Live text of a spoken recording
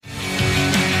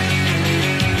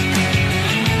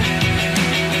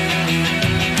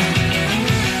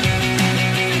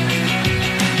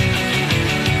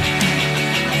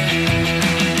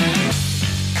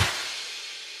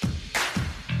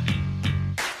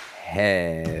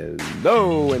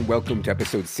Hello and welcome to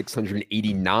episode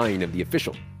 689 of the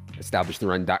official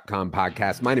EstablishTheRun.com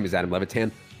podcast. My name is Adam Levitan.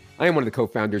 I am one of the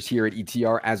co-founders here at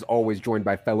ETR, as always joined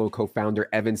by fellow co-founder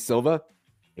Evan Silva.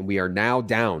 And we are now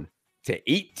down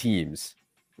to 8 teams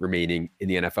remaining in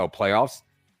the NFL playoffs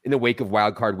in the wake of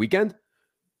wildcard weekend.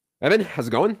 Evan, how's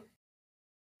it going?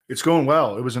 It's going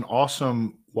well. It was an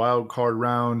awesome wildcard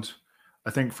round,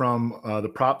 I think, from the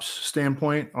props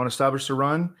standpoint on Establish the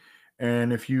Run.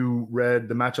 And if you read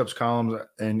the matchups columns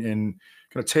and kind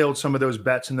of tailed some of those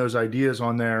bets and those ideas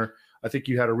on there, I think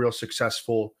you had a real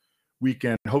successful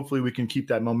weekend. Hopefully we can keep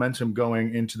that momentum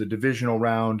going into the divisional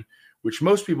round, which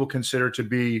most people consider to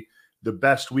be the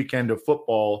best weekend of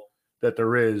football that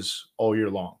there is all year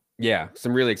long. Yeah,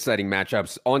 some really exciting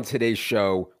matchups. On today's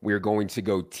show, we're going to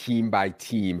go team by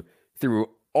team through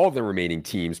all the remaining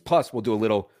teams. Plus, we'll do a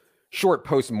little short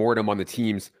post-mortem on the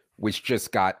teams which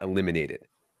just got eliminated.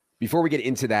 Before we get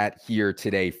into that here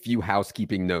today, few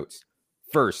housekeeping notes.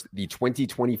 First, the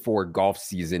 2024 golf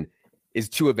season is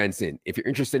 2 events in. If you're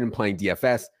interested in playing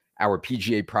DFS, our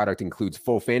PGA product includes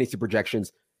full fantasy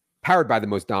projections powered by the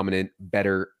most dominant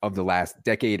bettor of the last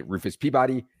decade, Rufus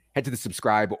Peabody. Head to the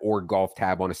subscribe or golf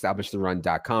tab on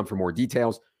EstablishTheRun.com for more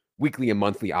details. Weekly and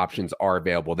monthly options are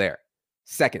available there.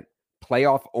 Second,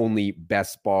 playoff-only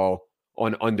best ball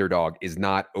on Underdog is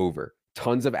not over.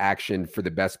 Tons of action for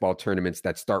the best ball tournaments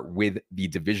that start with the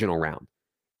divisional round.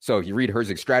 So if you read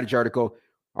Herzig's strategy article,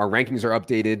 our rankings are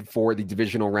updated for the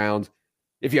divisional round.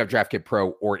 If you have DraftKit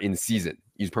Pro or in season,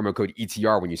 use promo code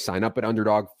ETR when you sign up at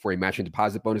Underdog for a match and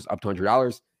deposit bonus up to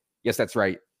 $100. Yes, that's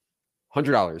right.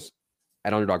 $100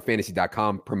 at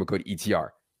underdogfantasy.com, promo code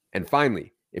ETR. And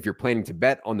finally, if you're planning to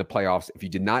bet on the playoffs, if you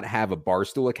did not have a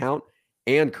Barstool account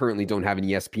and currently don't have an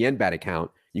ESPN Bet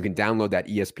account, you can download that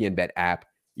ESPN Bet app.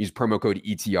 Use promo code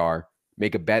ETR,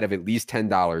 make a bet of at least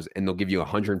 $10, and they'll give you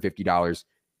 $150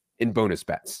 in bonus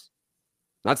bets.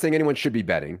 Not saying anyone should be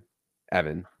betting,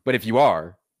 Evan, but if you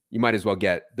are, you might as well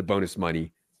get the bonus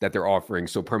money that they're offering.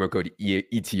 So promo code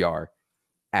ETR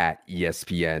at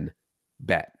ESPN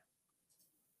Bet.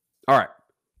 All right.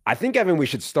 I think, Evan, we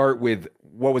should start with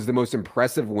what was the most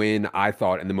impressive win, I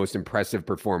thought, and the most impressive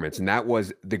performance, and that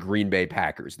was the Green Bay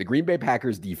Packers. The Green Bay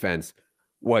Packers defense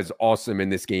was awesome in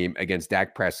this game against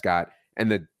Dak Prescott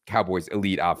and the Cowboys'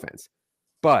 elite offense.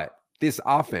 But this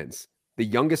offense, the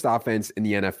youngest offense in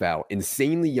the NFL,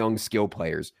 insanely young skill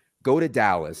players, go to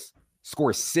Dallas,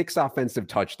 score 6 offensive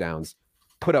touchdowns,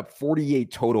 put up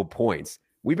 48 total points.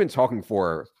 We've been talking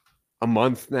for a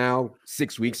month now,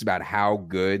 6 weeks, about how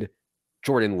good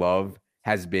Jordan Love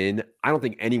has been. I don't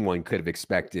think anyone could have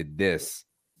expected this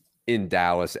in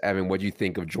Dallas. Evan, what do you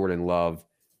think of Jordan Love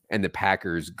and the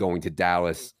Packers going to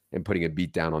Dallas and putting a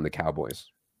beat down on the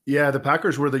Cowboys? Yeah, the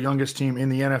Packers were the youngest team in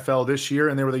the NFL this year,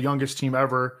 and they were the youngest team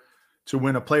ever to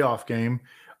win a playoff game.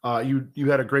 You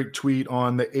had a great tweet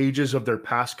on the ages of their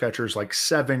pass catchers, like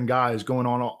 7 guys going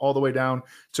on all the way down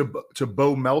to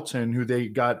Bo Melton, who they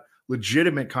got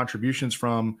legitimate contributions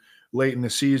from late in the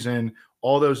season.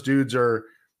 All those dudes are,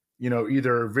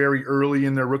 either very early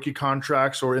in their rookie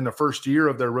contracts or in the first year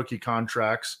of their rookie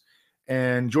contracts.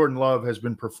 And Jordan Love has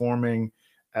been performing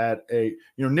at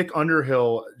Nick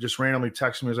Underhill just randomly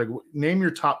texted me. He was like, name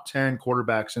your top 10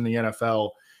 quarterbacks in the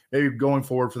NFL, maybe going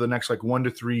forward for the next 1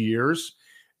 to 3 years.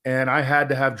 And I had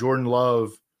to have Jordan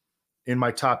Love in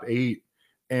my top 8.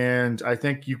 And I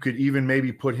think you could even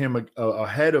maybe put him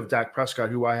ahead of Dak Prescott,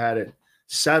 who I had at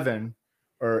 7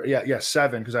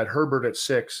 7, because I had Herbert at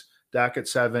 6, Dak at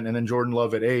 7, and then Jordan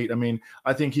Love at 8. I mean,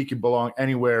 I think he could belong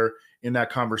anywhere in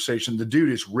that conversation. The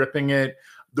dude is ripping it.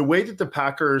 The way that the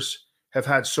Packers have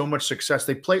had so much success,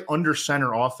 they play under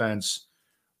center offense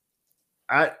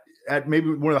at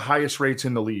maybe one of the highest rates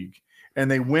in the league. And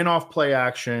they win off play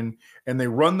action, and they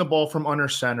run the ball from under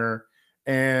center.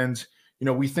 And,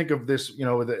 we think of this,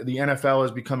 the NFL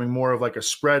is becoming more of like a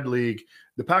spread league.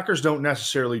 The Packers don't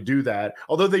necessarily do that,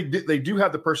 although they do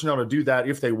have the personnel to do that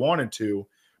if they wanted to.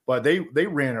 But they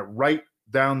ran it right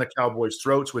down the Cowboys'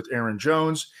 throats with Aaron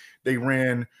Jones. They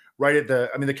ran right at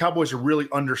the Cowboys are really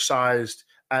undersized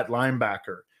at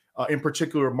linebacker. In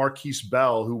particular, Marquise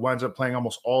Bell, who winds up playing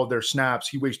almost all of their snaps.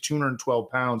 He weighs 212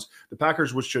 pounds. The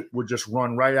Packers would just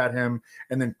run right at him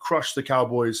and then crush the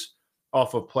Cowboys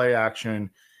off of play action.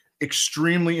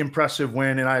 Extremely impressive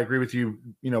win, and I agree with you,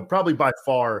 probably by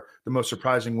far the most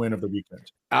surprising win of the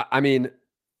weekend.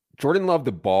 Jordan Love,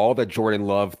 the ball that Jordan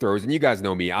Love throws, and you guys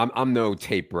know me, I'm no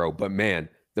tape bro, but man,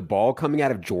 the ball coming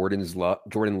out of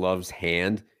Jordan Love's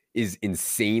hand is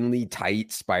insanely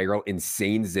tight spiral,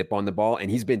 insane zip on the ball,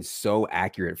 and he's been so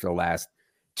accurate for the last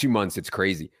 2 months. It's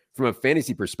crazy. From a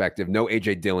fantasy perspective, no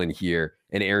A.J. Dillon here,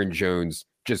 and Aaron Jones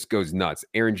just goes nuts.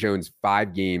 Aaron Jones,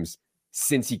 5 games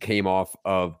since he came off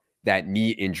of that knee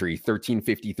injury.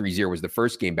 13-53-0 was the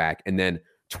first game back, and then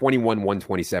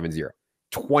 21-127-0,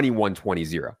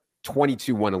 21-20-0,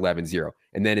 22-111-0.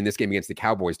 And then in this game against the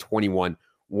Cowboys,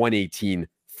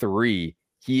 21-118-3.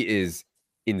 He is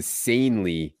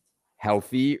insanely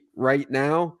healthy right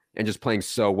now and just playing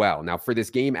so well. Now, for this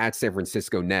game at San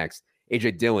Francisco next,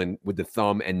 A.J. Dillon with the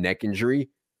thumb and neck injury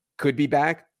could be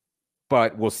back,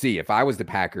 but we'll see. If I was the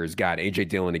Packers, God, A.J.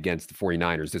 Dillon against the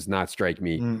 49ers does not strike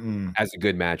me as a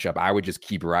good matchup. I would just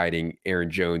keep riding Aaron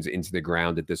Jones into the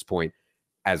ground at this point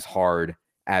as hard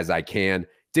as I can.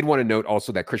 Did want to note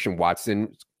also that Christian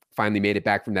Watson finally made it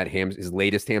back from that his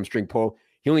latest hamstring pull.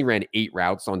 He only ran 8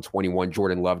 routes on 21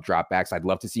 Jordan Love dropbacks. I'd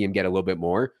love to see him get a little bit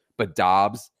more, but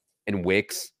Dobbs and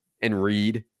Wicks and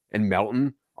Reed and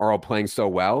Melton are all playing so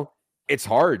well. It's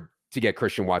hard to get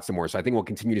Christian Watson more. So I think we'll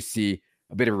continue to see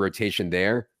a bit of a rotation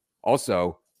there.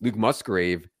 Also, Luke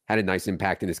Musgrave had a nice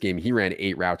impact in this game. He ran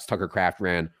 8 routes. Tucker Kraft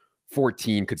ran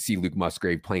 14. Could see Luke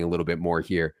Musgrave playing a little bit more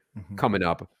here coming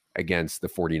up against the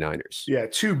 49ers. Yeah,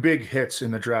 2 big hits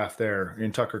in the draft there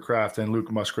in Tucker Kraft and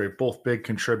Luke Musgrave, both big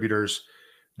contributors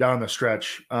down the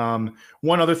stretch.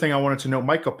 One other thing I wanted to note,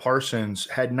 Micah Parsons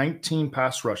had 19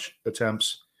 pass rush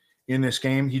attempts in this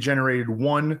game. He generated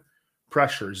 1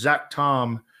 pressure. Zach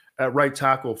Tom at right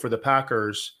tackle for the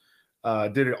Packers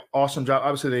did an awesome job.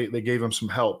 Obviously, they gave him some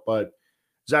help, but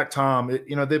Zach Tom,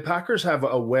 the Packers have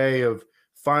a way of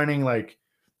finding like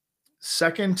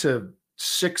 2nd to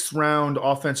 6th round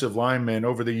offensive linemen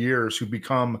over the years who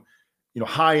become,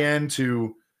 high end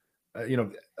to,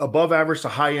 above average to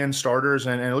high end starters.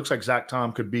 And it looks like Zach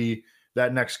Tom could be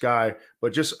that next guy,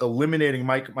 but just eliminating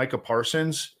Micah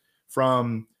Parsons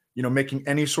from, making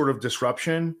any sort of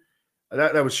disruption.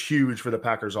 That was huge for the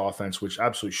Packers offense, which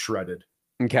absolutely shredded.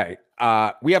 Okay.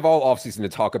 We have all offseason to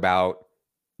talk about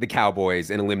the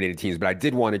Cowboys and eliminated teams, but I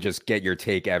did want to just get your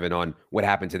take, Evan, on what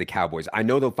happened to the Cowboys. I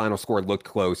know the final score looked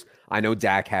close. I know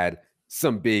Dak had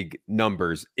some big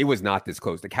numbers. It was not this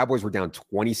close. The Cowboys were down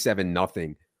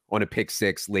 27-0 on a pick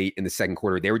 6 late in the second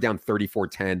quarter. They were down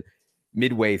 34-10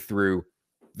 midway through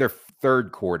their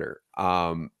third quarter.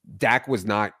 Dak was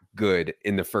not good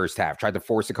in the first half. Tried to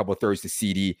force a couple of throws to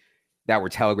CD that were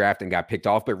telegraphed and got picked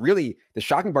off. But really, the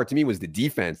shocking part to me was the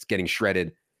defense getting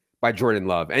shredded by Jordan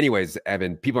Love. Anyways,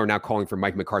 Evan, people are now calling for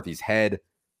Mike McCarthy's head.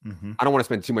 I don't want to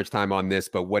spend too much time on this,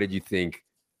 but what did you think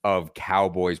of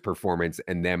Cowboys' performance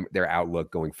and their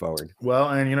outlook going forward? Well,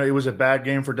 and, it was a bad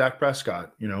game for Dak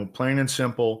Prescott, plain and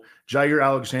simple. Jair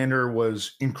Alexander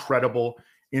was incredible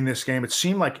in this game. It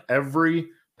seemed like every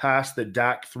pass that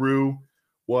Dak threw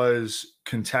was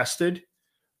contested.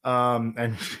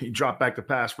 And he dropped back to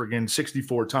pass for, again,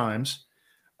 64 times.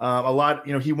 A lot,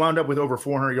 he wound up with over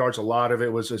 400 yards. A lot of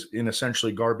it was in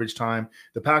essentially garbage time.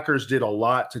 The Packers did a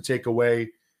lot to take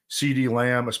away CeeDee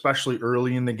Lamb, especially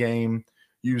early in the game.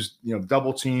 Used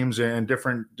double teams and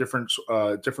different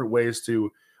ways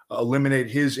to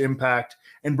eliminate his impact.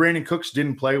 And Brandon Cooks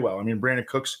didn't play well. I mean, Brandon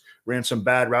Cooks ran some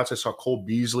bad routes. I saw Cole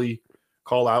Beasley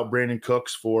call out Brandon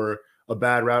Cooks for a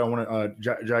bad route. I want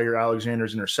Jair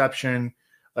Alexander's interception.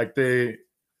 Like the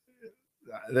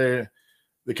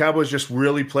Cowboys just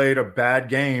really played a bad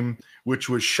game, which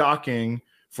was shocking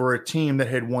for a team that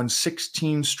had won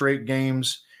 16 straight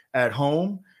games at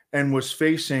home and was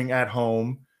facing at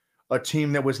home a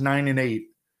team that was 9-8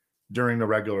 during the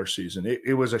regular season.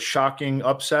 It was a shocking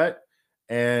upset.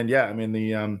 And yeah, I mean,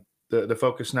 the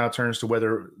focus now turns to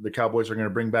whether the Cowboys are going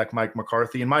to bring back Mike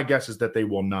McCarthy. And my guess is that they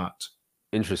will not.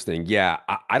 Interesting. Yeah.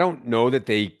 I don't know that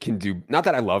they can do, not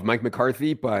that I love Mike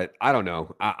McCarthy, but I don't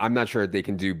know. I'm not sure they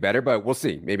can do better, but we'll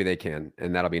see. Maybe they can.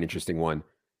 And that'll be an interesting one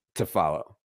to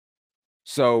follow.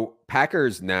 So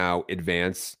Packers now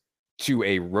advance to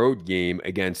a road game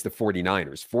against the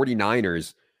 49ers.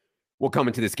 49ers will come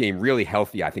into this game really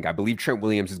healthy, I think. I believe Trent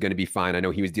Williams is going to be fine. I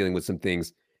know he was dealing with some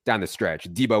things down the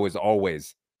stretch. Debo is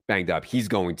always banged up. He's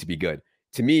going to be good.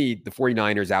 To me, the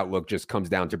 49ers outlook just comes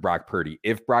down to Brock Purdy.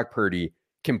 If Brock Purdy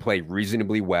can play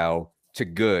reasonably well to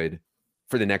good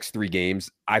for the next 3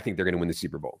 games, I think they're going to win the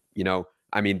Super Bowl.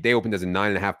 I mean, they opened as a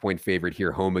 9.5-point favorite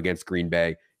here home against Green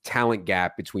Bay. Talent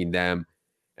gap between them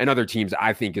and other teams,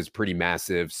 I think, is pretty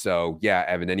massive. So yeah,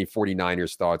 Evan, any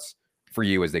 49ers thoughts for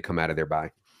you as they come out of their bye?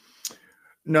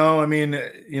 No, I mean,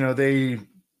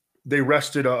 they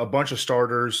rested a bunch of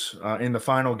starters in the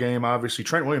final game. Obviously,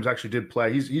 Trent Williams actually did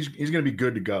play. He's going to be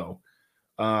good to go.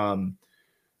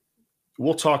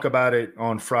 We'll talk about it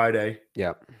on Friday.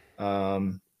 Yeah.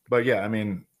 But yeah, I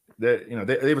mean,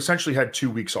 they've essentially had 2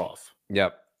 weeks off.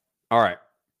 Yep. All right.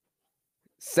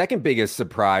 Second biggest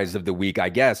surprise of the week, I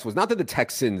guess, was not that the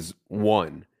Texans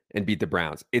won and beat the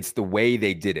Browns. It's the way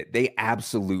they did it. They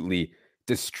absolutely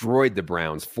destroyed the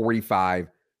Browns 45-14.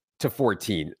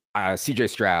 CJ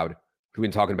Stroud, who we've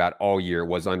been talking about all year,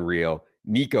 was unreal.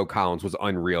 Nico Collins was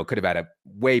unreal. Could have had a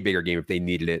way bigger game if they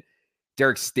needed it.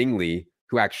 Derek Stingley,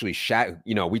 who actually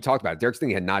we talked about it. Derek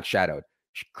Stingley had not shadowed.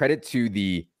 Credit to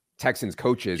the Texans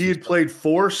coaches. He had played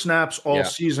 4 snaps all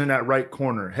season at right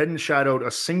corner. Hadn't shadowed a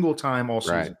single time all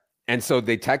season. Right. And so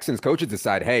the Texans coaches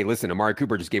decide, hey, listen, Amari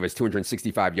Cooper just gave us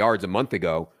 265 yards a month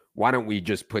ago. Why don't we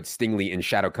just put Stingley in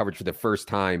shadow coverage for the first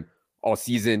time all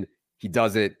season? He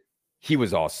does it. He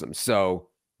was awesome. So,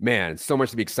 man, so much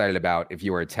to be excited about if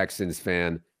you are a Texans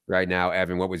fan right now.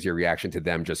 Evan, what was your reaction to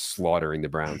them just slaughtering the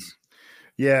Browns?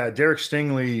 Yeah, Derek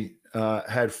Stingley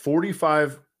had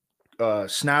 45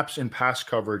 snaps in pass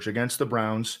coverage against the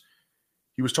Browns.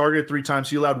 He was targeted 3 times.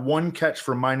 He allowed 1 catch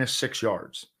for -6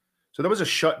 yards. So that was a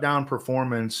shutdown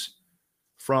performance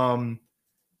from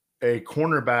a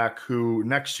cornerback who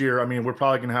next year, I mean, we're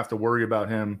probably going to have to worry about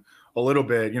him a little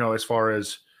bit, as far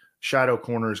as shadow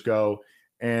corners go.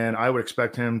 And I would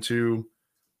expect him to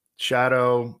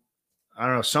shadow, I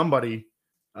don't know, somebody.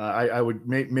 I would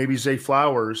maybe Zay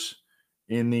Flowers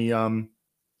in the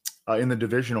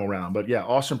divisional round. But yeah,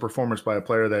 awesome performance by a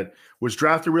player that was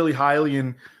drafted really highly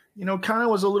and, kind of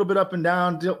was a little bit up and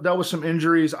down, dealt with some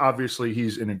injuries. Obviously,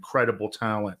 he's an incredible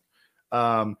talent.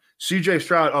 CJ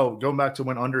Stroud, going back to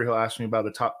when Underhill asked me about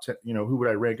the top 10, who would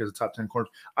I rank as a top 10 corners?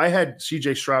 I had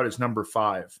CJ Stroud as number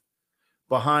 5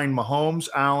 behind Mahomes,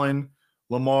 Allen,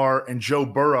 Lamar, and Joe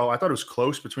Burrow. I thought it was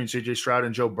close between CJ Stroud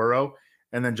and Joe Burrow,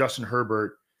 and then Justin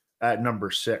Herbert at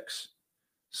number 6.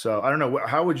 So I don't know.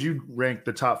 How would you rank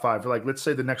the top 5 for, like, let's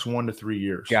say the next 1 to 3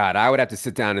 years? God, I would have to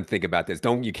sit down and think about this.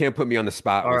 You can't put me on the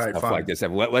spot with stuff like this.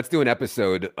 Let's do an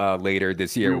episode later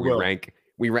this year where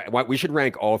we should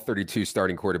rank all 32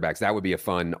 starting quarterbacks. That would be a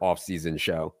fun off-season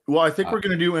show. Well, I think we're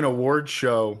going to do an award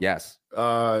show. Yes.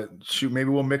 Maybe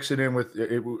we'll mix it in with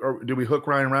or do we hook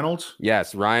Ryan Reynolds?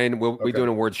 Yes, Ryan. We do an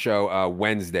award show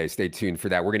Wednesday. Stay tuned for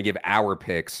that. We're going to give our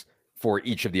picks for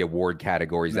each of the award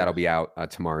categories. That'll be out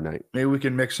tomorrow night. Maybe we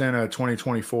can mix in a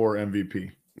 2024 MVP.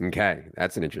 Okay,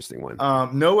 that's an interesting one.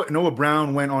 Noah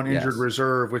Brown went on injured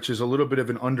reserve, which is a little bit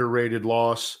of an underrated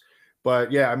loss.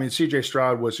 But yeah, I mean, CJ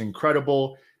Stroud was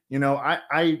incredible.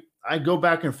 I go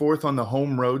back and forth on the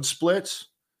home road splits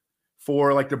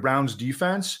for, like, the Browns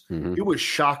defense. Mm-hmm. It was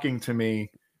shocking to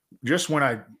me just when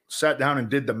I sat down and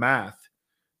did the math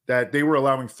that they were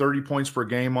allowing 30 points per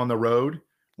game on the road,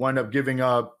 wound up giving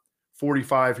up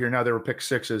 45 here. Now they were pick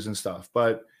sixes and stuff,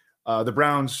 but the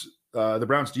Browns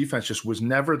defense just was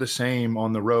never the same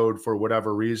on the road for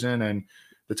whatever reason, and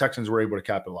the Texans were able to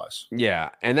capitalize. Yeah,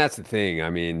 and that's the thing. I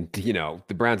mean,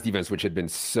 the Browns defense, which had been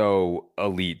so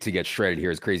elite, to get shredded here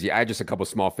is crazy. I had just a couple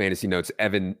small fantasy notes.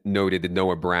 Evan noted the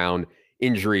Noah Brown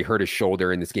injury, hurt his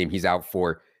shoulder in this game. He's out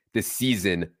for this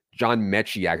season. John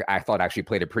Mechie, I thought, actually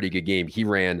played a pretty good game. He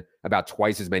ran about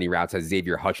twice as many routes as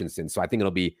Xavier Hutchinson. So I think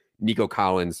it'll be Nico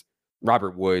Collins,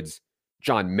 Robert Woods,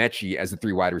 John Mechie as the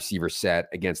 3 wide receiver set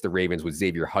against the Ravens, with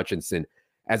Xavier Hutchinson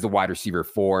as the wide receiver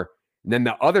 4. And then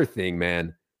the other thing,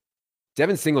 man,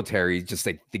 Devin Singletary, just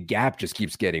like the gap just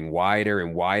keeps getting wider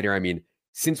and wider. I mean,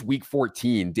 since week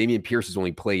 14, Dameon Pierce has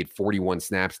only played 41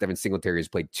 snaps. Devin Singletary has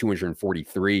played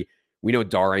 243. We know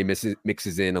Dare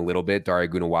mixes in a little bit. Dare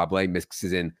Gunawable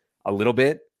mixes in a little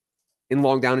bit in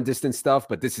long down and distance stuff,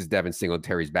 but this is Devin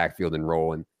Singletary's backfield and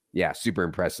role. And yeah, super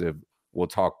impressive. We'll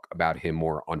talk about him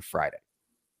more on Friday.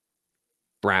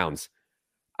 Browns.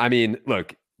 I mean,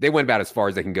 look, they went about as far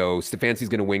as they can go. Stefanski's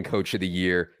going to win Coach of the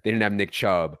Year. They didn't have Nick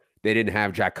Chubb. They didn't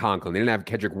have Jack Conklin. They didn't have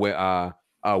Kedrick Wills.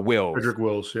 Kedrick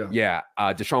Wills, yeah. Yeah.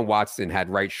 Deshaun Watson had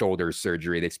right shoulder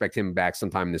surgery. They expect him back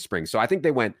sometime in the spring. So I think they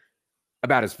went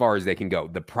about as far as they can go.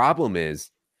 The problem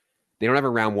is they don't have a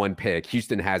round 1 pick.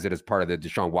 Houston has it as part of the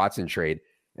Deshaun Watson trade.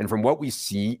 And from what we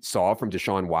saw from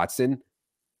Deshaun Watson,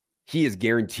 he is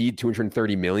guaranteed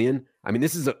 $230 million. I mean,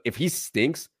 if he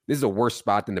stinks, this is a worse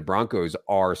spot than the Broncos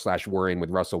were in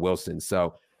with Russell Wilson.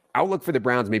 So outlook for the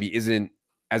Browns maybe isn't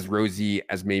as rosy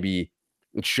as maybe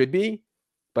it should be.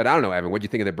 But I don't know, Evan, what do you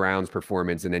think of the Browns'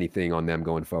 performance and anything on them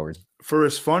going forward? For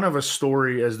as fun of a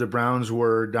story as the Browns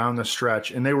were down the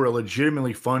stretch, and they were a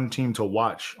legitimately fun team to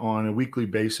watch on a weekly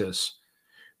basis,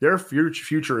 their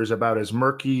future is about as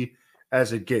murky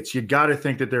as it gets. You got to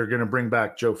think that they're going to bring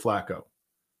back Joe Flacco,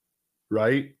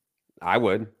 right? I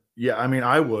would. Yeah, I mean,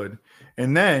 I would.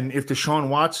 And then if Deshaun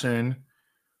Watson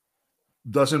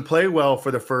doesn't play well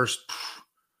for the first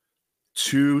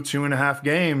 2.5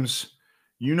 games,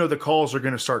 the calls are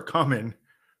going to start coming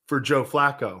for Joe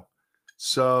Flacco.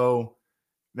 So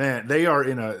Man, they are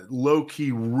in a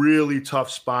low-key, really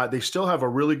tough spot. They still have a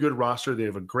really good roster. They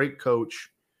have a great coach.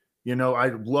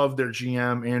 I love their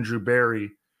GM, Andrew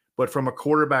Barry. But from a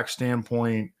quarterback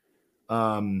standpoint,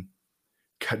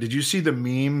 did you see the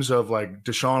memes of like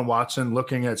Deshaun Watson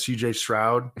looking at CJ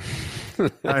Stroud?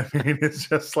 I mean, it's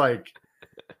just like,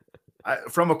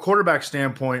 from a quarterback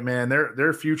standpoint, man,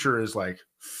 their future is like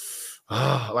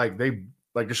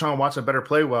Deshaun Watson better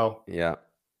play well.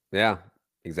 Yeah,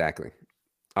 exactly.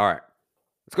 All right.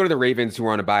 Let's go to the Ravens, who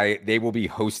are on a bye. They will be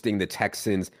hosting the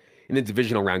Texans in the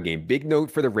divisional round game. Big note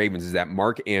for the Ravens is that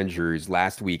Mark Andrews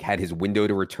last week had his window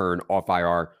to return off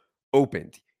IR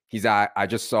opened. I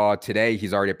just saw today,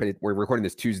 we're recording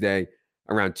this Tuesday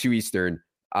around 2 Eastern.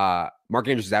 Mark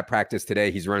Andrews is at practice today.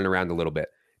 He's running around a little bit.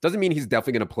 Doesn't mean he's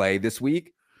definitely going to play this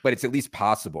week, but it's at least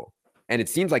possible. And it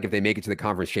seems like if they make it to the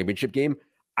conference championship game,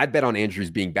 I'd bet on Andrews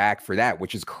being back for that,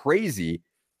 which is crazy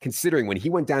considering when he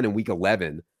went down in week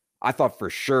 11, I thought for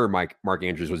sure Mark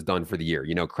Andrews was done for the year.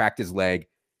 Cracked his leg,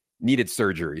 needed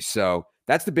surgery. So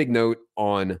that's the big note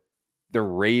on the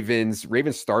Ravens.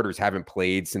 Ravens starters haven't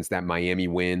played since that Miami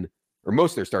win, or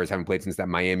most of their starters haven't played since that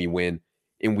Miami win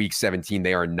in week 17.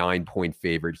 They are a 9-point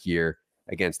favorite here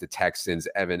against the Texans.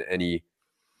 Evan, any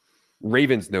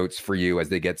Ravens notes for you as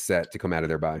they get set to come out of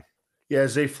their bye? Yeah,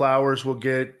 Zay Flowers will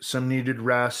get some needed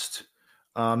rest.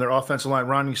 Their offensive line,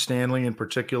 Ronnie Stanley in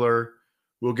particular,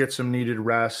 will get some needed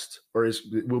rest, or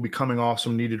will be coming off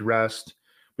some needed rest.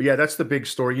 But yeah, that's the big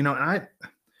story. And I've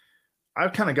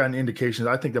kind of gotten indications.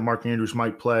 I think that Mark Andrews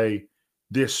might play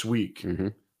this week. Mm-hmm.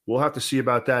 We'll have to see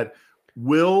about that.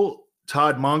 Will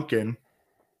Todd Monken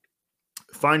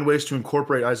find ways to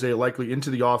incorporate Isaiah Likely into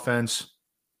the offense?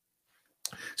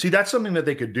 See, that's something that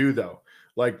they could do, though.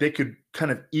 Like, they could kind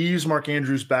of ease Mark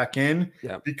Andrews back in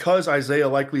because Isaiah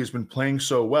Likely has been playing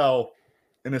so well,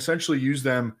 and essentially use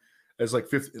them as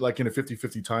like in a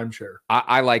 50-50 timeshare.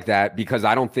 I like that because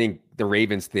I don't think the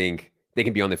Ravens think they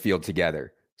can be on the field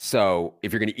together. So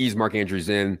if you're going to ease Mark Andrews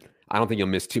in, I don't think you'll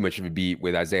miss too much of a beat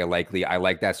with Isaiah Likely. I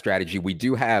like that strategy. We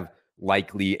do have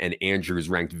Likely and Andrews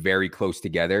ranked very close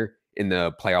together in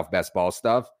the playoff best ball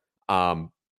stuff.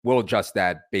 We'll adjust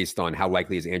that based on how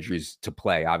likely is Andrews to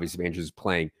play. Obviously, if Andrews is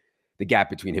playing, the gap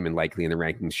between him and Likely in the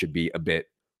rankings should be a bit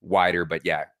wider. But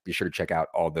yeah, be sure to check out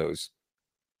all those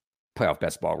playoff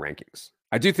best ball rankings.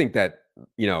 I do think that,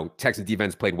 Texas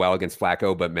defense played well against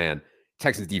Flacco, but man,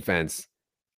 Texas defense,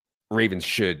 Ravens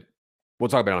should, we'll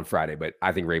talk about it on Friday, but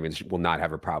I think Ravens will not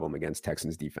have a problem against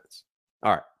Texans defense.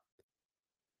 All right.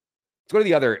 Let's go to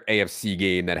the other AFC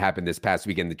game that happened this past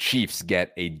weekend. The Chiefs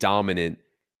get a dominant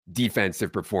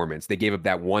defensive performance. They gave up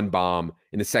that one bomb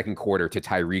in the second quarter to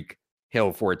Tyreek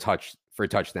Hill for a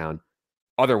touchdown.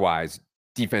 Otherwise,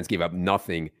 defense gave up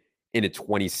nothing in a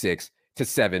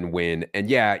 26-7 win. And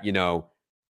yeah,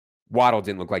 Waddle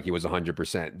didn't look like he was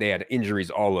 100%. They had injuries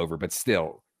all over, but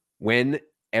still, when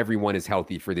everyone is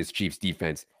healthy for this Chiefs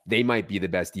defense, they might be the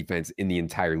best defense in the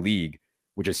entire league,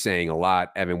 which is saying a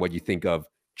lot. Evan, what do you think of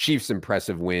Chiefs'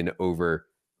 impressive win over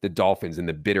the Dolphins in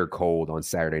the bitter cold on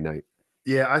Saturday night?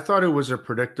 Yeah, I thought it was a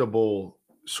predictable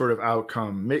sort of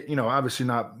outcome. Obviously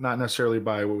not necessarily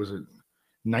by,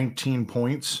 19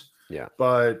 points. Yeah.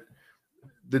 But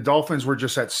the Dolphins were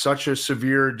just at such a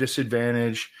severe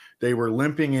disadvantage. They were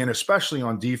limping in, especially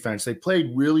on defense. They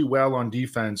played really well on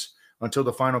defense until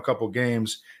the final couple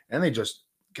games, and they just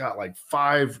got like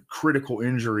 5 critical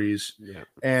injuries. Yeah.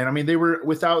 And I mean, they were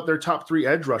without their top 3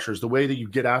 edge rushers. The way that you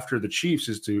get after the Chiefs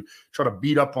is to try to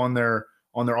beat up on their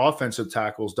offensive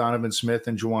tackles, Donovan Smith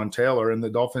and Juwan Taylor. And the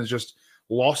Dolphins just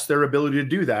lost their ability to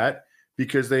do that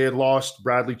because they had lost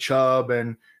Bradley Chubb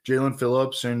and Jalen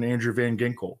Phillips and Andrew Van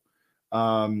Ginkel.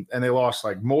 And they lost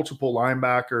like multiple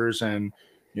linebackers and,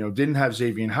 didn't have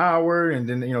Xavier Howard. And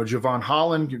then, Javon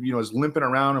Holland, is limping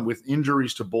around and with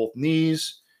injuries to both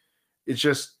knees. It's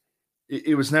just,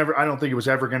 it was never, I don't think it was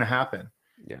ever going to happen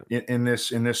in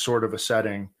this sort of a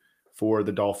setting for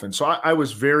the Dolphins. So I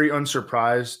was very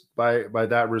unsurprised by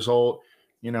that result.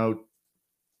 Not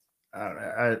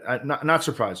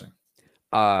surprising.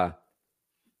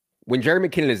 When Jerry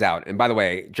McKinnon is out, and by the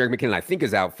way, Jerry McKinnon, I think,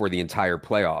 is out for the entire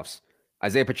playoffs,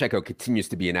 Isaiah Pacheco continues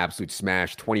to be an absolute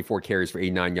smash, 24 carries for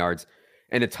 89 yards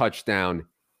and a touchdown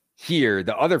here.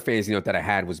 The other fantasy note that I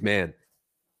had was, man,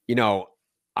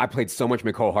 I played so much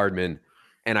Mecole Hardman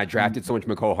and I drafted so much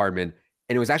Mecole Hardman.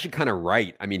 And it was actually kind of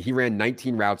right. I mean, he ran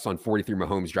 19 routes on 43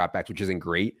 Mahomes dropbacks, which isn't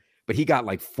great, but he got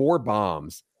like 4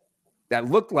 bombs that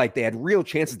looked like they had real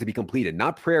chances to be completed,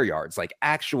 not prayer yards, like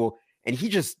actual. And he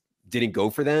just didn't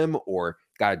go for them or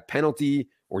got a penalty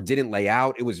or didn't lay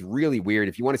out. It was really weird.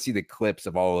 If you want to see the clips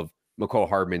of all of Mecole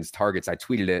Hardman's targets, I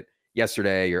tweeted it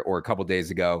yesterday or a couple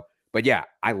days ago. But yeah,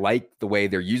 I like the way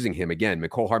they're using him. Again,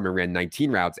 Mecole Hardman ran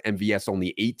 19 routes, MVS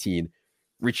only 18,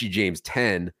 Richie James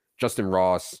 10, Justin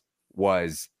Ross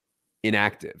was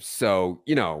inactive. So,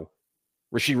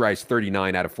 Rashee Rice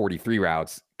 39 out of 43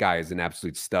 routes. Guy is an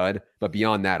absolute stud. But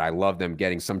beyond that, I love them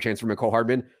getting some chance for Mecole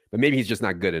Hardman, but maybe he's just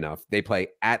not good enough. They play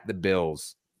at the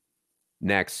Bills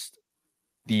next,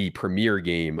 the premier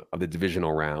game of the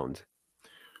divisional round.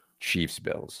 Chiefs,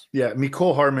 Bills. Yeah,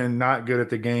 Mecole Hardman, not good at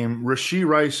the game. Rashee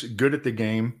Rice, good at the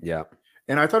game. Yeah.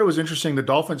 And I thought it was interesting. The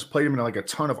Dolphins played him in like a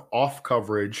ton of off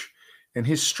coverage, and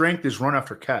his strength is run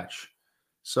after catch.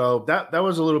 So that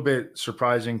was a little bit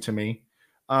surprising to me.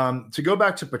 To go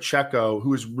back to Pacheco,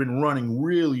 who has been running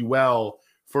really well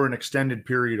for an extended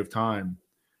period of time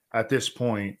at this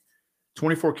point,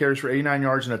 24 carries for 89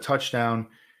 yards and a touchdown.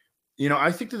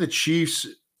 I think that the Chiefs,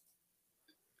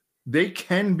 they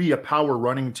can be a power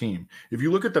running team. If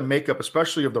you look at the makeup,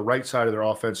 especially of the right side of their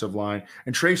offensive line,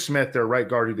 and Trey Smith, their right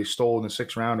guard who they stole in the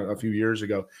 6th round a few years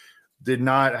ago, did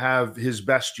not have his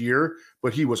best year,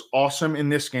 but he was awesome in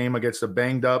this game against the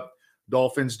banged up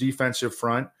Dolphins defensive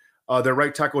front. Their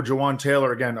right tackle, Jawan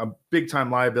Taylor, again, a big-time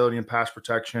liability in pass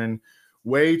protection,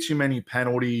 way too many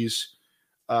penalties,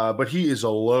 but he is a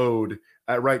load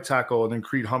at right tackle, and then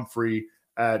Creed Humphrey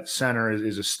at center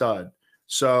is a stud.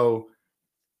 So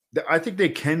I think they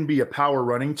can be a power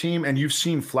running team, and you've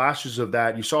seen flashes of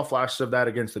that. You saw flashes of that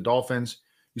against the Dolphins.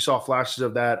 You saw flashes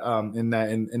of that in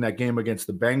that game against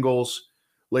the Bengals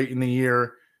late in the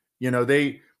year.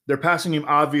 Their passing game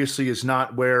obviously is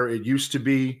not where it used to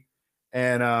be,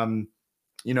 and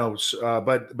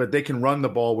but they can run the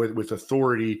ball with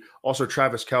authority. Also,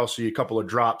 Travis Kelce, a couple of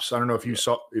drops. I don't know if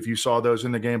you saw those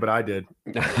in the game, but I did.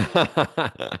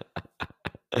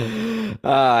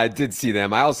 I did see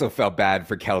them. I also felt bad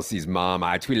for Kelsey's mom.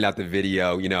 I tweeted out the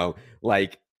video,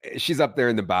 like she's up there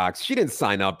in the box. She didn't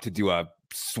sign up to do a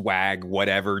swag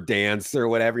whatever dance or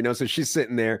whatever, so she's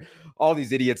sitting there. All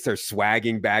these idiots are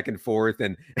swagging back and forth,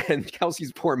 and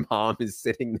Kelsey's poor mom is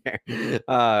sitting there.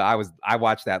 I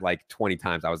watched that like 20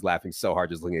 times. I was laughing so hard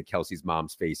just looking at Kelsey's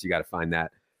mom's face. You got to find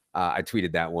that. I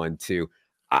tweeted that one too.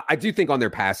 I do think on their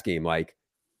pass game, like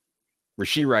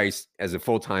Rashee Rice as a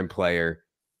full-time player,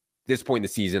 this point in the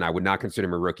season, I would not consider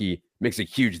him a rookie. Makes a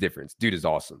huge difference. Dude is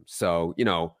awesome. So,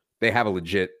 they have a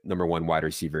legit number 1 wide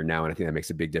receiver now, and I think that makes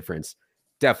a big difference.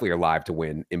 Definitely are live to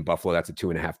win in Buffalo. That's a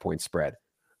 2.5 point spread.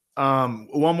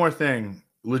 One more thing.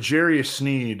 L'Jarius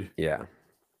Sneed. Yeah.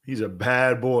 He's a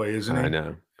bad boy, isn't he? I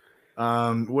know.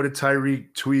 What did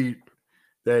Tyreek tweet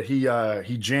that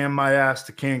he jammed my ass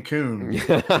to Cancun?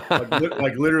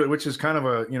 like literally, which is kind of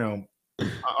a,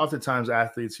 oftentimes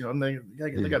athletes,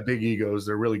 they got big egos.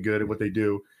 They're really good at what they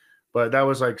do. But that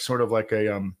was like sort of like a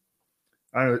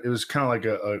I don't know, it was kind of like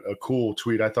a cool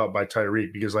tweet, I thought, by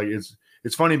Tyreek, because like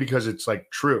it's funny because it's like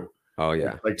true. Oh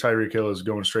yeah. Like Tyreek Hill is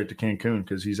going straight to Cancun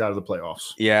because he's out of the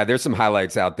playoffs. Yeah, there's some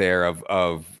highlights out there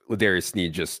of L'Jarius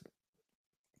Sneed just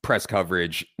press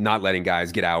coverage, not letting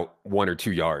guys get out 1 or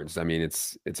 2 yards. I mean,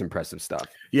 it's impressive stuff.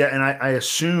 Yeah, and I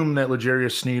assume that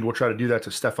L'Jarius Sneed will try to do that to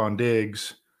Stephon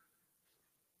Diggs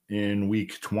in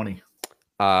week 20.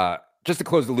 Just to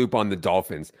close the loop on the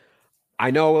Dolphins,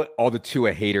 I know all the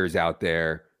Tua haters out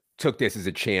there took this as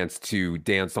a chance to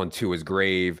dance on Tua's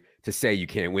grave, to say you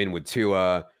can't win with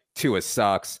Tua. Tua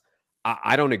sucks.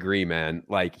 I don't agree, man.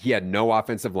 Like, he had no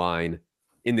offensive line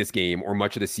in this game or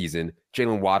much of the season.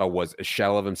 Jalen Waddle was a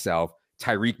shell of himself.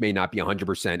 Tyreek may not be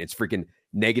 100%. It's freaking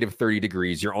negative 30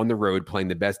 degrees. You're on the road playing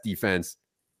the best defense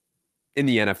in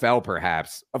the NFL,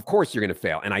 perhaps. Of course you're going to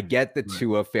fail. And I get that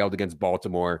Tua failed against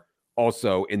Baltimore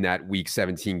also in that week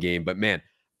 17 game. But man,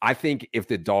 I think if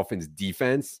the Dolphins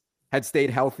defense had stayed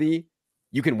healthy,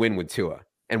 you can win with Tua.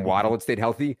 And Waddle had stayed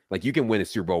healthy, like you can win a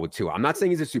Super Bowl with Tua. I'm not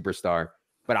saying he's a superstar,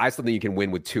 but I still think you can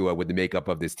win with Tua with the makeup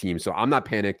of this team. So I'm not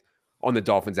panicked on the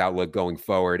Dolphins outlook going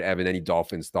forward. Evan, any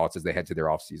Dolphins thoughts as they head to their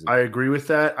offseason? I agree with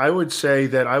that. I would say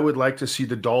that I would like to see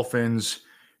the Dolphins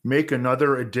make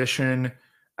another addition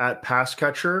at pass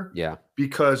catcher. Yeah.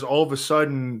 Because all of a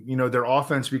sudden, their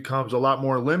offense becomes a lot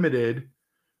more limited.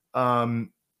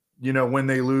 When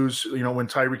they lose, when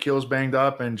Tyreek Hill's banged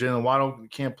up and Jalen Waddle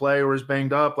can't play or is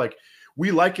banged up, like, we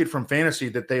like it from fantasy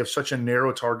that they have such a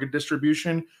narrow target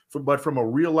distribution, but from a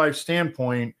real life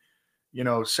standpoint,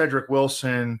 Cedric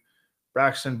Wilson,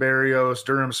 Braxton Berrios,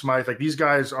 Durham Smythe, like these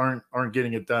guys aren't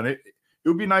getting it done. It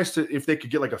would be nice if they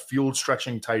could get like a field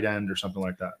stretching tight end or something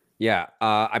like that. Yeah.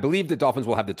 I believe the Dolphins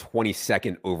will have the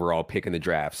 22nd overall pick in the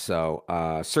draft. So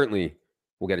certainly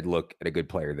we'll get a look at a good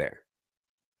player there.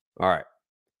 All right.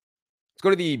 Let's go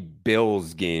to the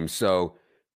Bills game. So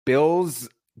Bills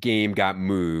game got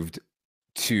moved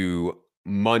to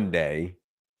Monday,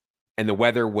 and the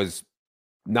weather was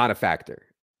not a factor.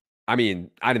 I mean,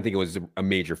 I didn't think it was a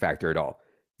major factor at all.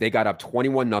 They got up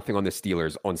 21-0 on the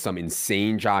Steelers on some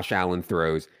insane Josh Allen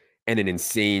throws and an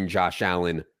insane Josh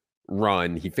Allen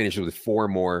run. He finishes with 4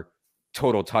 more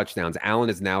total touchdowns. Allen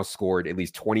has now scored at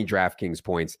least 20 DraftKings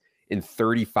points in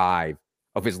 35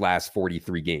 of his last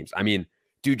 43 games. I mean,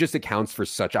 dude just accounts for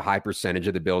such a high percentage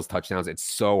of the Bills' touchdowns. It's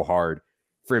so hard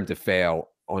for him to fail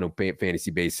on a fantasy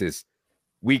basis.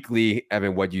 Weekly,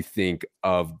 Evan, what do you think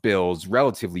of Bills'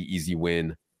 relatively easy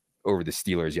win over the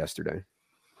Steelers yesterday?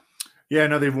 Yeah,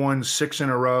 no, they've won 6 in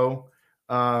a row.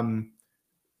 I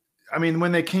mean,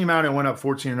 when they came out and went up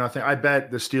 14-0, I bet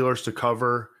the Steelers to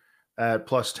cover at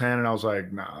 +10, and I was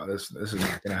like, no, this isn't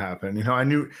going to happen. You know, I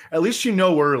knew, at least you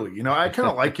know early. You know, I kind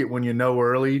of like it when you know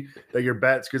early that your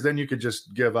bets, because then you could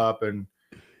just give up and,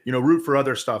 you know, root for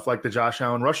other stuff like the Josh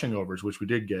Allen rushing overs, which we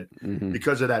did get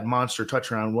because of that monster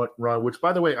touchdown. Which,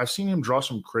 by the way, I've seen him draw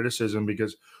some criticism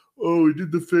because, oh, he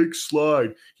did the fake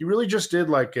slide. He really just did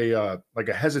like a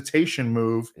hesitation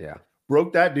move. Yeah.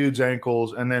 Broke that dude's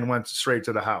ankles and then went straight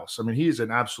to the house. I mean, he's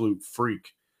an absolute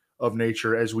freak of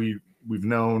nature, as we've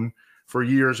known for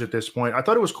years at this point. I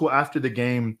thought it was cool after the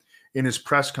game in his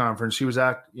press conference. He was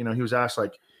asked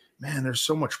like, man, there's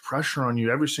so much pressure on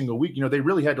you every single week. You know, they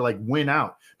really had to like win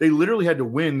out. They literally had to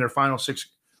win their final 6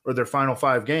 or their final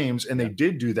 5 games. And they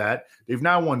did do that. They've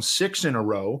now won 6 in a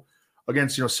row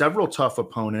against, you know, several tough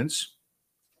opponents.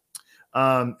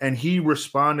 And he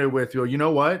responded with, you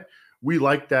know what? We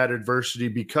like that adversity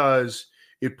because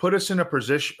it put us in a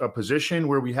position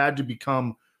where we had to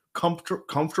become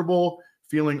comfortable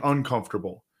feeling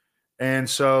uncomfortable. And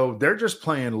so they're just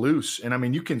playing loose. And I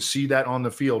mean, you can see that on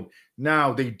the field.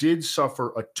 Now, they did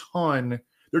suffer a ton.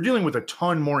 They're dealing with a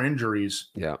ton more injuries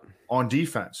on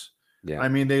defense. Yeah. I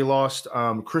mean, they lost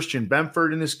Christian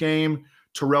Benford in this game,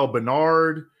 Terrell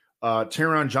Bernard,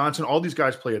 Taron Johnson. All these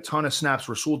guys play a ton of snaps.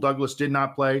 Rasul Douglas did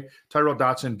not play. Tyrell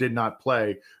Dotson did not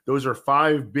play. Those are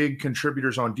 5 big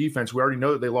contributors on defense. We already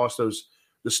know that they lost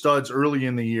the studs early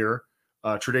in the year,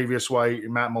 Tre'Davious White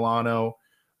and Matt Milano.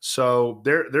 So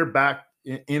they're back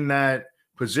in that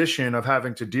position of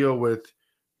having to deal with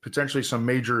potentially some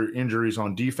major injuries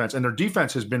on defense. And their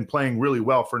defense has been playing really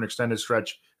well for an extended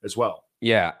stretch as well.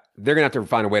 Yeah, they're going to have to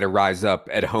find a way to rise up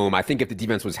at home. I think if the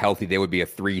defense was healthy, they would be a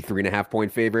 3.5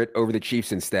 point favorite over the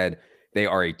Chiefs. Instead, they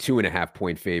are a 2.5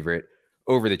 point favorite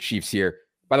over the Chiefs here.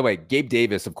 By the way, Gabe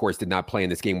Davis, of course, did not play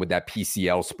in this game with that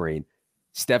PCL sprain.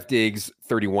 Steph Diggs,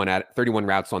 31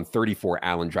 routes on 34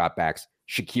 Allen dropbacks.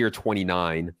 Shakir,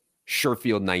 29.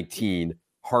 Sherfield, 19.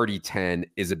 Hardy, 10.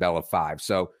 Isabella, 5.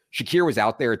 So Shakir was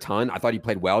out there a ton. I thought he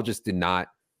played well, just did not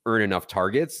earn enough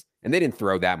targets. And they didn't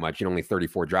throw that much, only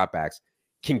 34 dropbacks.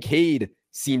 Kincaid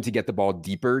seemed to get the ball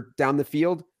deeper down the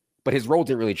field, but his role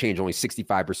didn't really change. Only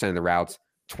 65% of the routes,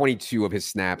 22 of his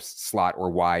snaps slot or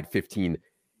wide, 15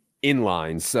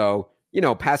 inline. So, you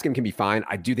know, pass game can be fine.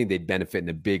 I do think they'd benefit in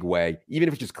a big way, even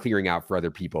if it's just clearing out for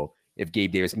other people, if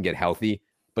Gabe Davis can get healthy.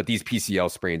 But these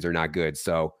PCL sprains are not good.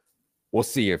 So we'll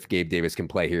see if Gabe Davis can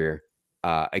play here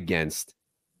against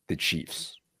the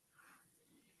Chiefs.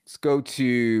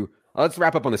 Let's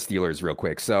wrap up on the Steelers real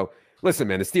quick. So listen,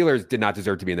 man, the Steelers did not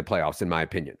deserve to be in the playoffs, in my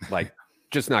opinion. Like,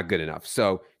 just not good enough.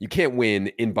 So you can't win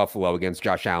in Buffalo against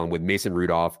Josh Allen with Mason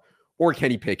Rudolph or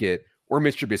Kenny Pickett or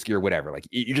Mitch Trubisky or whatever. Like,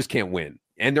 you just can't win.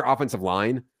 And their offensive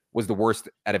line was the worst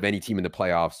out of any team in the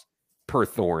playoffs per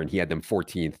Thorne. He had them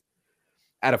 14th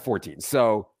out of 14.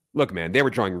 So look, man, they were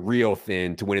drawing real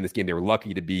thin to win in this game. They were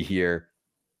lucky to be here.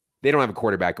 They don't have a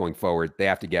quarterback going forward. They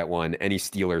have to get one. Any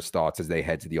Steelers thoughts as they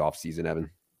head to the offseason, Evan?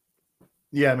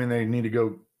 Yeah, I mean, they need to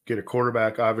go get a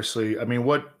quarterback, obviously. I mean,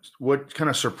 what kind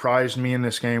of surprised me in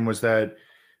this game was that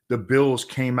the Bills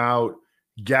came out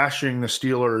gashing the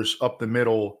Steelers up the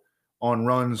middle on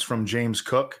runs from James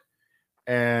Cook.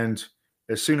 And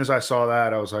as soon as I saw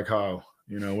that, I was like, oh,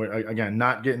 you know, again,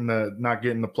 not getting the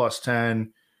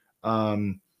 +10.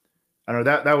 I know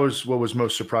that was what was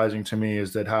most surprising to me,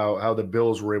 is that how the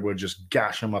Bills were able to just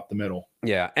gash them up the middle.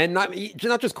 Yeah, and not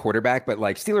just quarterback, but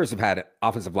like Steelers have had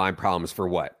offensive line problems for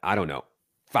what? I don't know,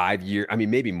 5 years. I mean,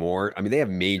 maybe more. I mean, they have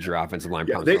major offensive line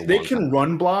problems. They can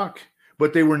run block,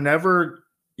 but they were never,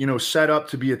 you know, set up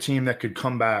to be a team that could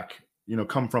come back, you know,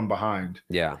 come from behind.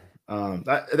 Yeah,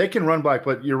 they can run block,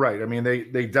 but you're right. I mean,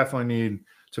 they definitely need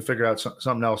to figure out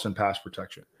something else in pass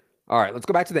protection. All right, let's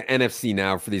go back to the NFC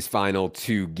now for these final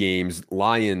 2 games.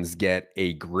 Lions get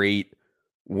a great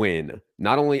win.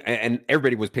 Not only, and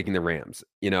everybody was picking the Rams,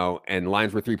 you know, and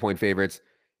Lions were 3-point favorites.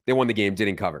 They won the game,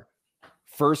 didn't cover.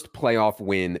 First playoff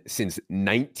win since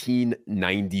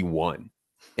 1991.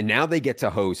 And now they get to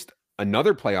host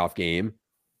another playoff game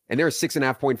and they're a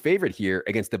 6.5-point favorite here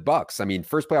against the Bucks. I mean,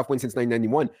 first playoff win since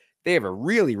 1991. They have a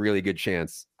really, really good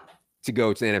chance to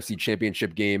go to the NFC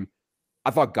Championship game. I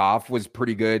thought Goff was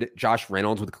pretty good. Josh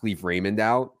Reynolds with Khalif Raymond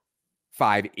out,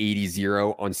 580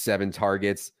 on 7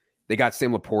 targets. They got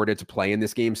Sam Laporta to play in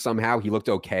this game somehow. He looked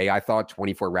okay, I thought,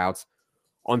 24 routes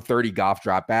on 30 Goff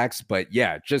dropbacks. But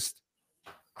yeah, just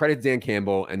credit to Dan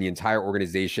Campbell and the entire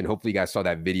organization. Hopefully you guys saw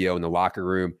that video in the locker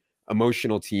room.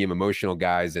 Emotional team, emotional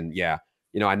guys. And yeah,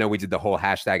 I know we did the whole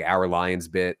hashtag Our Lions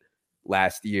bit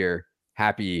last year.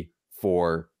 Happy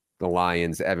for the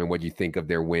Lions. Evan, what do you think of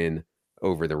their win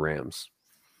over the Rams?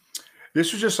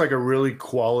 This was just like a really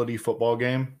quality football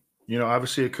game.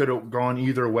 Obviously it could have gone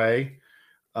either way.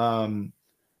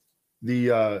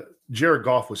 Jared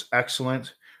Goff was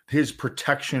excellent. His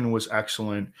protection was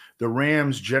excellent. The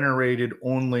Rams generated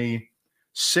only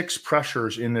 6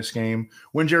 pressures in this game.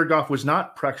 When Jared Goff was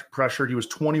not pressured, he was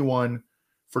 21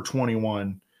 for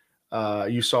 21.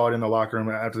 You saw it in the locker room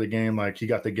after the game. Like, he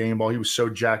got the game ball. He was so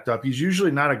jacked up. He's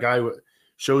usually not a guy who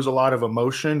shows a lot of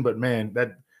emotion, but man,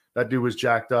 that dude was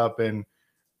jacked up. And,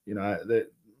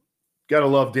 gotta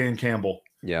love Dan Campbell.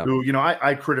 Yeah. Who,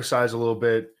 I criticize a little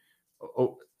bit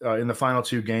in the final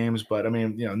 2 games, but I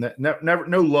mean, never,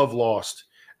 no love lost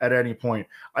at any point.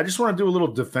 I just want to do a little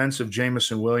defense of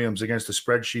Jameson Williams against the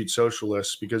spreadsheet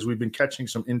socialists, because we've been catching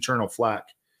some internal flack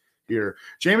here.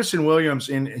 Jameson Williams,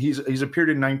 he's appeared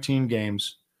in 19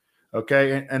 games.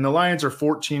 Okay. And the Lions are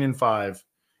 14-5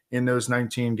 in those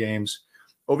 19 games.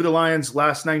 Over the Lions'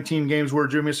 last 19 games where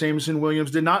Jameson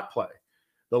Williams did not play,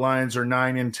 the Lions are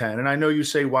 9-10. And I know you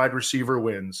say wide receiver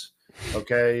wins.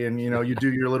 Okay. And, you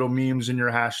do your little memes and your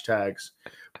hashtags,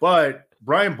 but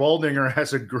Brian Baldinger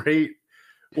has a great,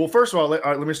 well, first of all,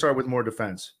 let me start with more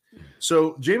defense.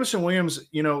 So Jameson Williams,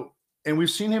 and we've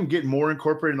seen him get more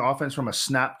incorporated in offense from a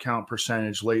snap count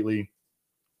percentage lately.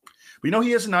 But,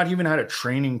 he has not even had a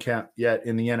training camp yet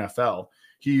in the NFL.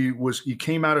 He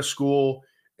came out of school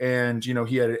and,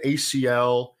 he had an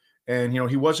ACL, and,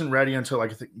 he wasn't ready until I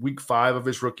think week 5 of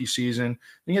his rookie season. And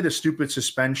he had this stupid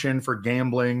suspension for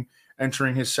gambling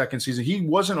entering his second season. He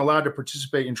wasn't allowed to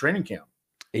participate in training camp.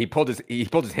 He pulled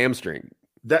his hamstring.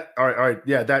 All right.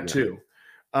 Yeah, that too.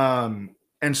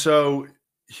 And so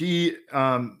he,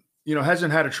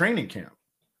 hasn't had a training camp.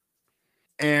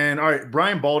 And all right,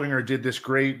 Brian Baldinger did this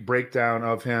great breakdown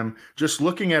of him, just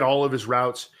looking at all of his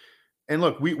routes. And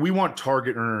look, we want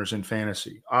target earners in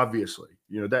fantasy, obviously.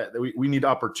 That we need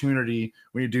opportunity.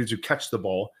 We need dudes who catch the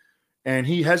ball. And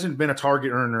he hasn't been a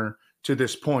target earner to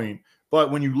this point. But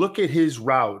when you look at his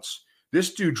routes,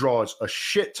 this dude draws a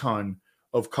shit ton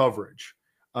of coverage.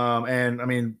 And I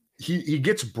mean, he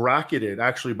gets bracketed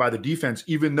actually by the defense,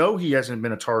 even though he hasn't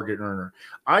been a target earner.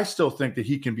 I still think that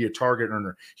he can be a target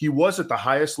earner. He was at the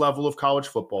highest level of college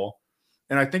football.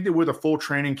 And I think that with a full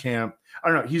training camp, I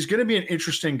don't know, he's going to be an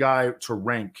interesting guy to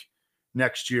rank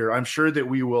next year. I'm sure that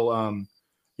we will,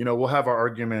 we'll have our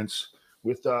arguments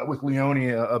with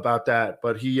Leone about that,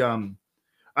 but he,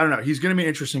 I don't know. He's going to be an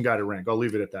interesting guy to rank. I'll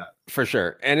leave it at that. For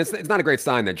sure. And it's not a great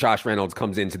sign that Josh Reynolds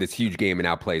comes into this huge game and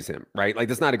outplays him, right? Like,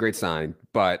 that's not a great sign,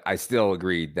 but I still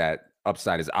agree that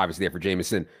upside is obviously there for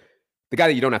Jameson. The guy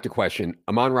that you don't have to question,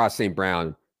 Amon-Ra St.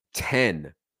 Brown,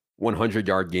 10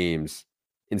 100-yard games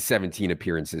in 17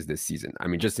 appearances this season. I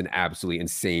mean, just an absolutely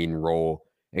insane role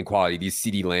and quality. These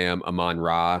CeeDee Lamb,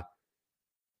 Amon-Ra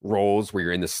roles where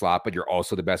you're in the slot, but you're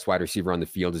also the best wide receiver on the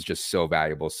field is just so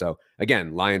valuable. So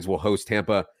again, Lions will host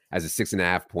Tampa as a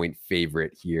 6.5-point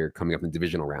favorite here coming up in the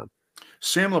divisional round.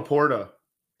 Sam Laporta,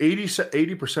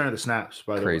 80% of the snaps,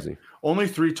 by the way. Only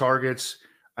 3 targets.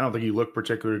 I don't think he looked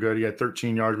particularly good. He had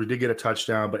 13 yards. We did get a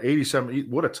touchdown, but 87,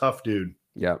 what a tough dude.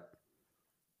 Yep.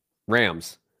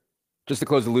 Rams, just to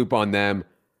close the loop on them,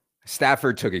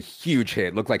 Stafford took a huge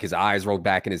hit. Looked like his eyes rolled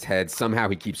back in his head. Somehow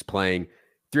he keeps playing.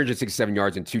 367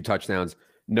 yards and 2 touchdowns,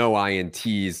 no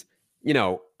INTs.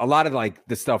 A lot of like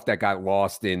the stuff that got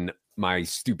lost in my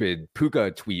stupid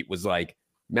Puka tweet was like,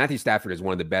 Matthew Stafford is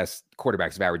one of the best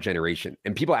quarterbacks of our generation.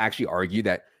 And people actually argue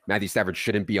that Matthew Stafford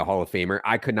shouldn't be a Hall of Famer.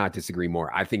 I could not disagree more.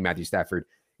 I think Matthew Stafford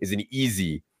is an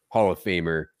easy Hall of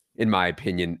Famer, in my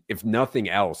opinion, if nothing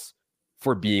else,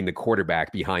 for being the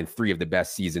quarterback behind 3 of the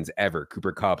best seasons ever,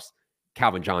 Cooper Kupp's,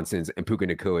 Calvin Johnson's, and Puka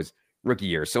Nakua's rookie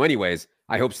year. So anyways,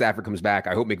 I hope Stafford comes back.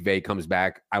 I hope McVay comes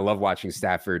back. I love watching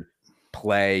Stafford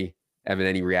play. Evan,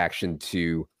 any reaction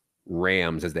to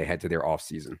Rams as they head to their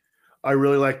offseason? I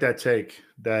really like that take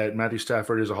that Matthew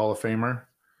Stafford is a Hall of Famer.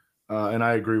 And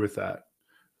I agree with that.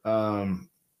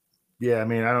 Yeah, I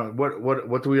mean, I don't,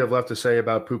 what do we have left to say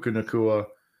about Puka Nacua,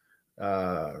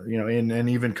 and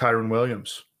even Kyron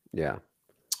Williams? Yeah.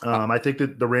 I think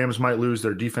that the Rams might lose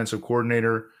their defensive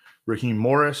coordinator Raheem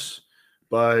Morris.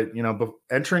 But,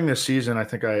 entering this season, I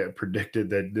think I predicted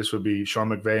that this would be Sean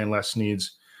McVay and Les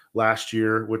Snead's last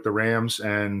year with the Rams,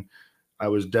 and I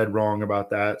was dead wrong about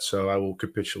that, so I will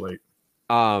capitulate.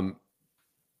 One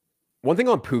thing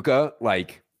on Puka,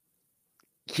 like,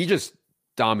 he just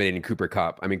dominated Cooper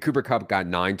Kupp. I mean, Cooper Kupp got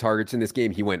 9 targets in this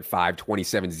game. He went 5,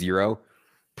 27-0.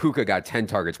 Puka got 10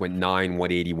 targets, went 9,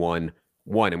 181,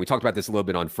 1. And we talked about this a little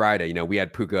bit on Friday. We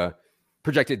had Puka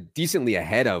projected decently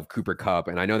ahead of Cooper Kupp,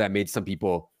 and I know that made some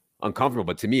people uncomfortable,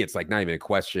 but to me, it's like not even a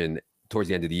question towards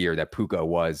the end of the year that Puka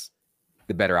was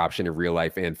the better option in real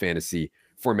life and fantasy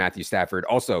for Matthew Stafford.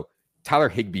 Also, Tyler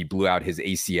Higbee blew out his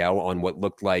ACL on what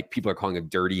looked like, people are calling a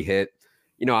dirty hit.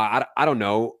 I don't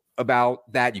know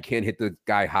about that. You can't hit the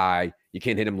guy high, you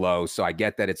can't hit him low, so I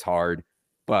get that it's hard,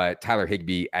 but Tyler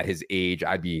Higbee at his age,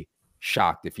 I'd be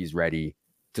shocked if he's ready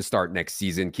to start next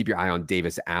season. Keep your eye on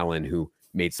Davis Allen, who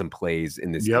made some plays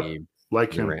in this game.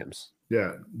 Like him. Rams.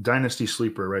 Yeah, dynasty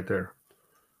sleeper right there.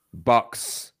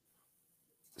 Bucks.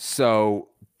 So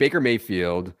Baker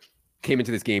Mayfield came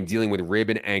into this game dealing with rib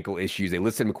and ankle issues. They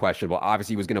listed him questionable.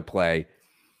 Obviously, he was going to play,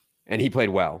 and he played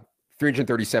well.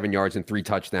 337 yards and 3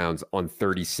 touchdowns on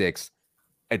 36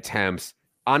 attempts.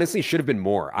 Honestly, should have been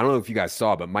more. I don't know if you guys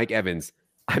saw, but Mike Evans,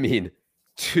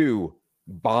 2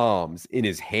 bombs in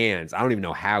his hands. I don't even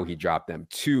know how he dropped them.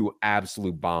 2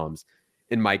 absolute bombs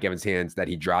in Mike Evans' hands that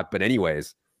he dropped. But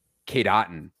anyways, Cade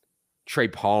Otton, Trey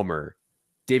Palmer,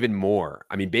 David Moore.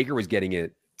 Baker was getting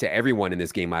it to everyone in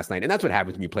this game last night. And that's what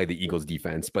happens when you play the Eagles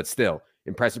defense. But still,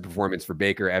 impressive performance for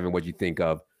Baker. Evan, what'd you think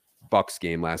of Bucks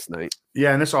game last night?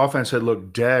 Yeah, and this offense had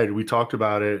looked dead. We talked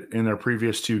about it in their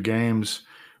previous 2 games.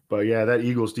 But yeah, that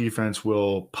Eagles defense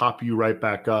will pop you right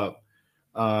back up.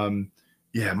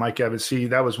 Mike Evans,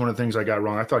 that was one of the things I got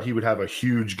wrong. I thought he would have a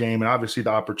huge game, and obviously the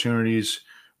opportunities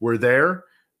were there,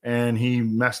 and he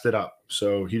messed it up.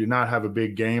 So he did not have a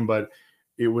big game, but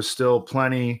it was still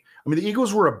plenty. The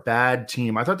Eagles were a bad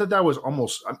team. I thought that was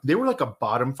almost – they were like a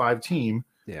bottom 5 team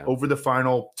over the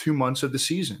final 2 months of the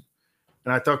season.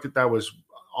 And I thought that was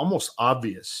almost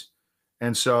obvious.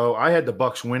 And so I had the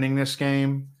Bucks winning this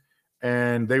game,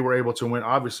 and they were able to win,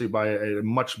 obviously, by a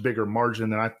much bigger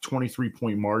margin than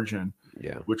 23-point margin,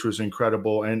 which was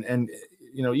incredible. And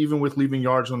even with leaving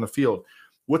yards on the field,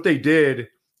 what they did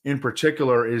in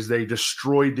particular is they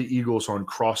destroyed the Eagles on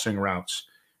crossing routes.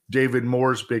 David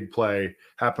Moore's big play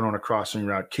happened on a crossing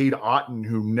route. Cade Otton,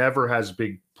 who never has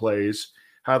big plays,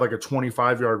 had like a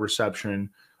 25-yard reception,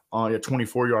 a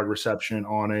 24-yard reception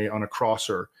on a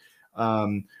crosser. I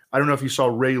don't know if you saw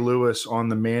Ray Lewis on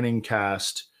the Manning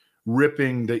cast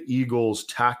ripping the Eagles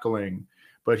tackling,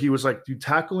 but he was like, dude,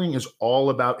 tackling is all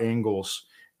about angles,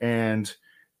 and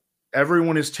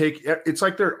everyone is it's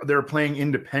like they're playing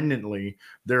independently.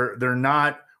 They're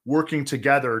not working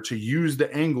together to use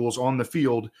the angles on the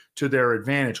field to their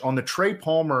advantage. On the Trey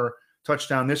Palmer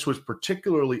touchdown, this was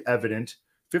particularly evident.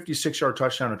 56-yard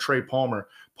touchdown to Trey Palmer.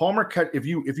 Palmer cut. If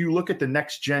you look at the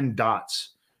next gen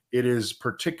dots, it is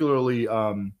particularly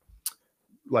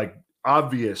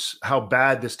obvious how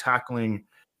bad this tackling,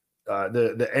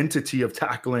 the entity of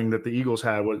tackling that the Eagles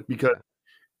had was, because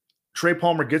Trey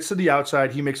Palmer gets to the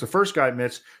outside. He makes the first guy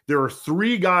miss. There are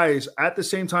 3 guys at the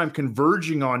same time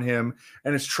converging on him,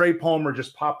 and it's Trey Palmer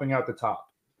just popping out the top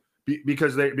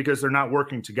because they're not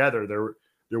working together.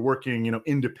 They're working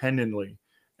independently.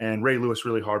 And Ray Lewis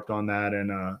really harped on that. And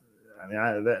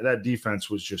that defense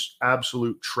was just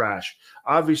absolute trash.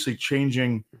 Obviously,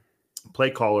 changing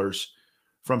play callers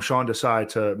from Sean Desai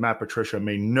to Matt Patricia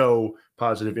made no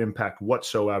positive impact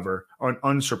whatsoever.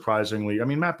 Unsurprisingly,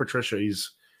 Matt Patricia,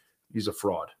 he's a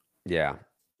fraud. Yeah.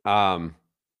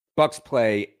 Bucks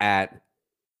play at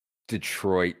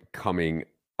Detroit coming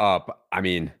up. I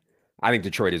think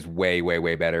Detroit is way, way,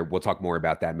 way better. We'll talk more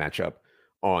about that matchup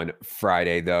on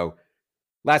Friday, though.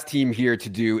 Last team here to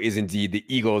do is indeed the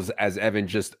Eagles, as Evan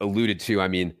just alluded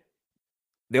to.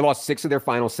 They lost 6 of their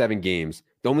final 7 games.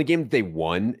 The only game that they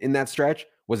won in that stretch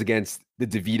was against the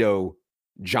DeVito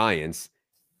Giants.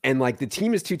 And the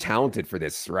team is too talented for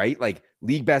this, right?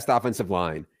 League best offensive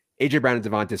line, AJ Brown and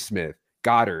Devonta Smith,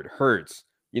 Goddard, Hurts,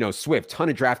 Swift, ton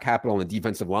of draft capital on the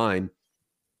defensive line.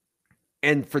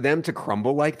 And for them to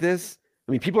crumble like this,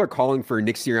 people are calling for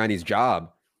Nick Sirianni's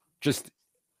job just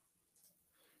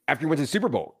after he went to the Super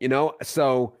Bowl,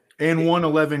 So won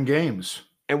 11 games.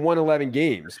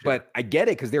 But I get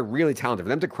it, because they're really talented. For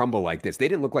them to crumble like this, they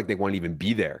didn't look like they wanted to even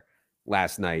be there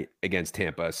last night against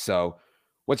Tampa. So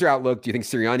what's your outlook? Do you think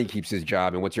Sirianni keeps his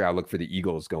job? And what's your outlook for the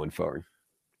Eagles going forward?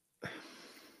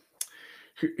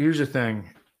 Here's the thing.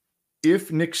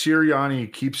 If Nick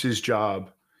Sirianni keeps his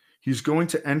job, he's going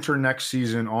to enter next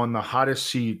season on the hottest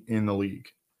seat in the league.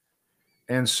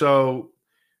 And so,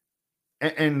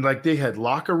 and like they had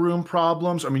locker room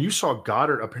problems. I mean, you saw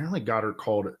Goddard. Apparently, Goddard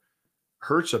called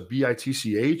Hurts a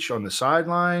bitch on the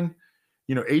sideline.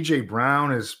 You know, AJ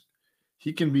Brown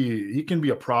he can be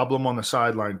a problem on the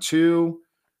sideline too.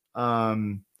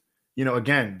 You know,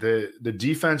 again, the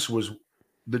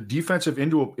defensive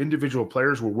individual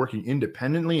players were working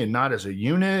independently and not as a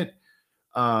unit.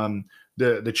 The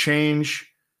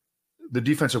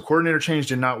defensive coordinator change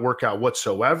did not work out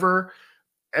whatsoever.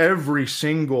 Every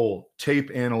single tape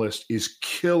analyst is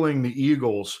killing the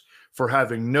Eagles for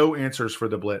having no answers for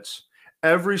the blitz.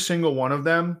 Every single one of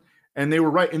them. And they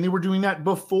were right. And they were doing that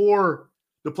before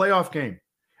the playoff game.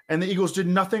 And the Eagles did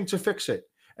nothing to fix it.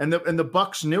 And the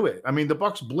Bucs knew it. I mean, the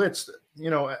Bucs blitzed, you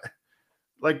know,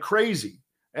 like crazy.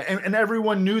 And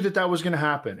everyone knew that was going to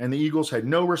happen. And the Eagles had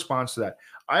no response to that.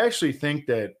 I actually think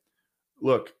that,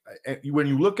 look, when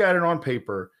you look at it on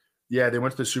paper, yeah, they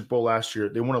went to the Super Bowl last year.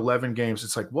 They won 11 games.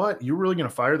 It's like, what? You're really going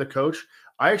to fire the coach?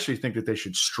 I actually think that they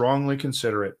should strongly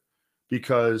consider it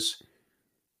because,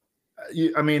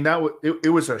 I mean,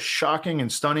 it was a shocking and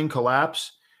stunning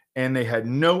collapse, and they had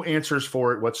no answers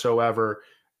for it whatsoever.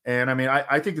 And, I mean,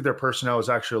 I think that their personnel is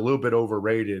actually a little bit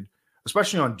overrated,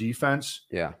 especially on defense.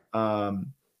 Yeah.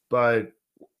 But,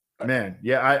 man,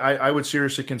 yeah, I would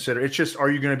seriously consider. It's just, are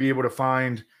you going to be able to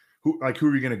find who are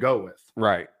you going to go with?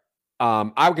 Right.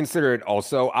 I would consider it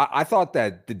also. I thought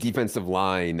that the defensive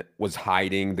line was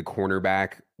hiding the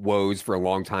cornerback woes for a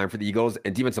long time for the Eagles,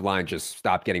 and defensive line just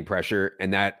stopped getting pressure,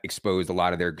 and that exposed a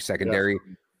lot of their secondary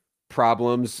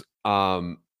problems.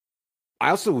 I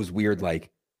also was weird, like,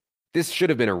 this should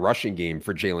have been a rushing game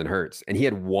for Jalen Hurts, and he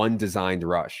had one designed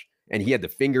rush, and he had the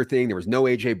finger thing. There was no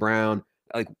A.J. Brown.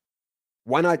 Like,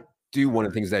 why not do one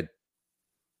of the things that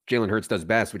Jalen Hurts does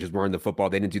best, which is run the football?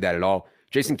 They didn't do that at all.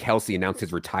 Jason Kelce announced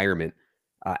his retirement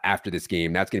after this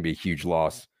game. That's going to be a huge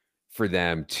loss for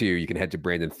them, too. You can head to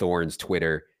Brandon Thorne's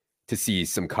Twitter to see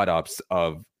some cut-ups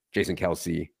of Jason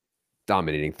Kelce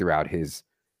dominating throughout his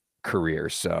career.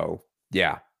 So,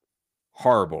 yeah,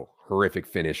 horrific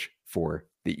finish for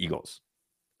the Eagles.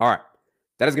 All right,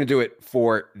 that is going to do it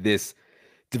for this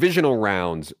divisional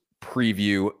round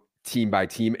preview, team by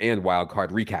team, and wild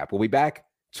card recap. We'll be back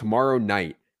tomorrow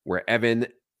night where Evan,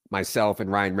 myself,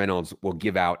 and Ryan Reynolds will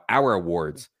give out our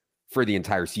awards for the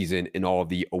entire season in all of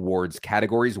the awards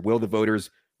categories. Will the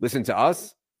voters listen to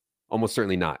us? Almost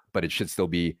certainly not, but it should still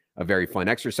be a very fun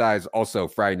exercise. Also,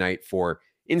 Friday night for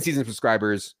in-season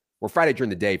subscribers, or Friday during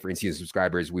the day for in-season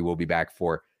subscribers, we will be back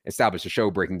for Establish a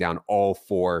Show, breaking down all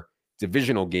 4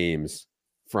 divisional games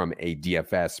from a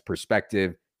DFS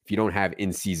perspective. If you don't have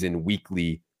in-season,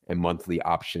 weekly and monthly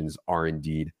options are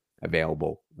indeed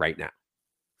available right now.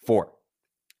 For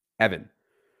Evan,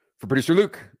 for producer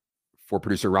Luke, for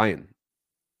producer Ryan,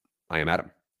 I am Adam.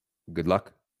 Good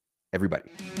luck, everybody.